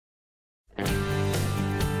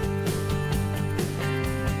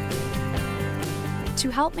To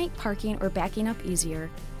help make parking or backing up easier,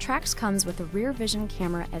 Trax comes with a rear vision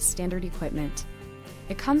camera as standard equipment.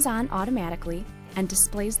 It comes on automatically and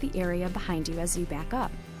displays the area behind you as you back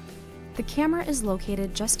up. The camera is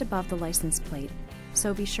located just above the license plate,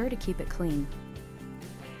 so be sure to keep it clean.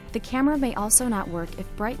 The camera may also not work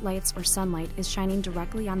if bright lights or sunlight is shining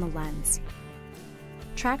directly on the lens.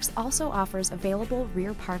 Trax also offers available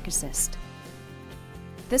rear park assist.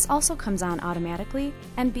 This also comes on automatically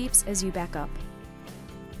and beeps as you back up.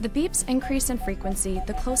 The beeps increase in frequency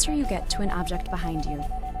the closer you get to an object behind you.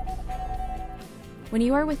 When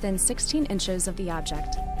you are within 16 inches of the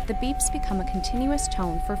object, the beeps become a continuous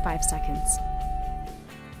tone for 5 seconds.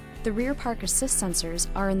 The rear park assist sensors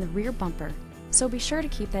are in the rear bumper, so be sure to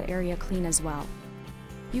keep that area clean as well.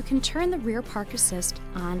 You can turn the rear park assist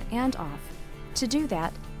on and off. To do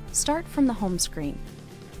that, start from the home screen,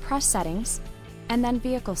 press Settings, and then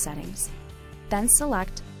Vehicle Settings. Then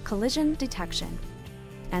select Collision Detection,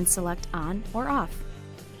 and select On or Off.